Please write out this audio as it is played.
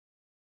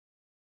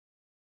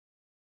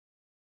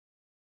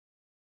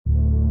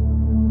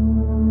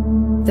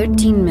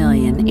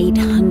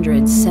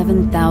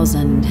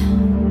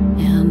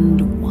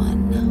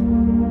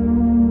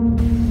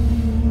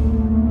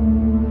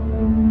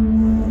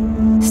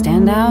13,807,001.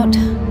 Stand out,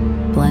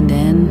 blend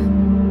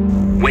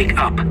in. Wake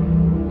up.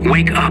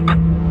 Wake up.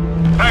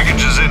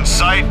 Package is in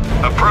sight.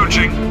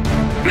 Approaching.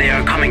 They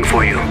are coming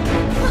for you.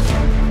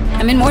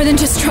 I'm in more than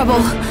just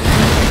trouble.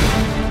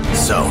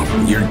 So,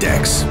 you're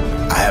Dex.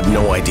 I have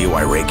no idea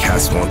why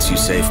Raycast wants you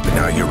safe, but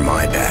now you're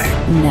my bag.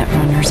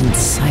 Netrunners and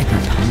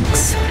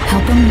cyberpunks.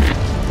 Help them?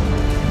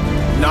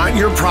 Not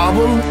your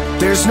problem?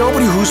 There's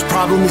nobody whose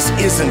problem this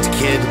isn't,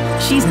 kid.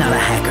 She's not a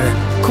hacker.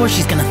 Of course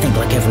she's gonna think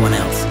like everyone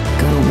else.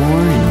 Go to war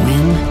and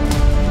win?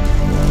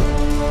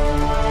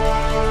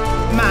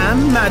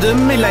 Ma'am,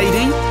 madam,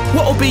 milady,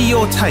 what'll be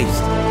your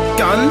taste?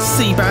 Guns,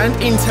 C-band,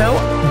 intel?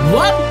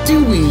 What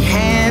do we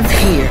have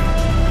here?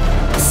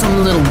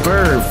 Some little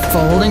bird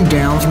falling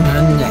down from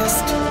her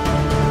nest.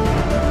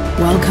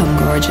 Welcome,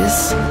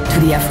 gorgeous, to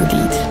the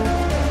Aphrodite.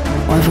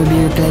 What will be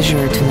your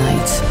pleasure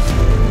tonight?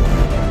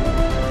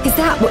 Is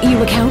that what you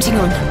were counting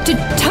on? To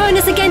turn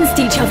us against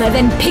each other,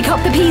 then pick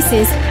up the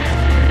pieces?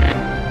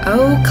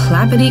 Oh,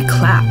 clappity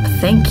clap,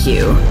 thank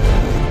you.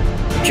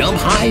 Jump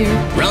higher,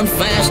 run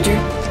faster,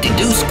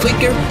 deduce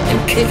quicker,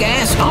 and kick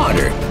ass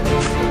harder.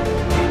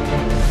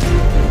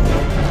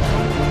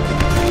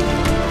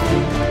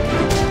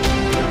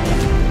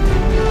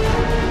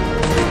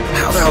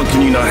 How the hell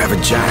can you not have a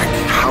jack?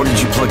 How did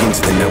you plug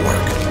into the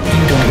network?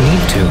 You don't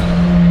need to.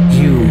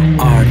 You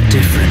are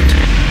different.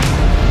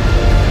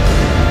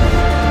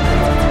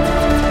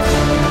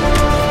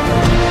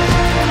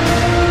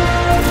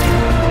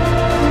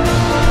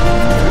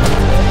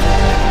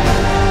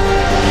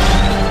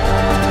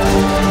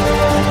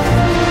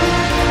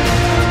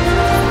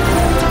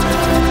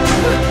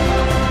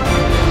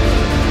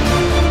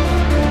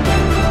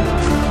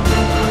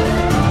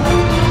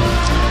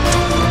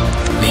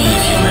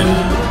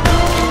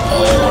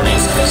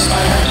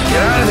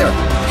 Get out of there!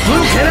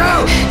 Blue, get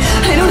out! I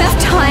don't have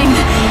time.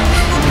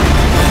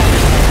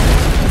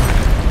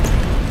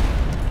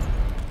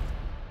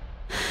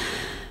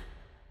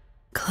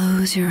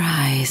 Close your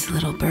eyes,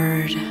 little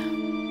bird.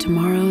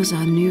 Tomorrow's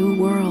a new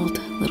world,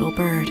 little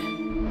bird.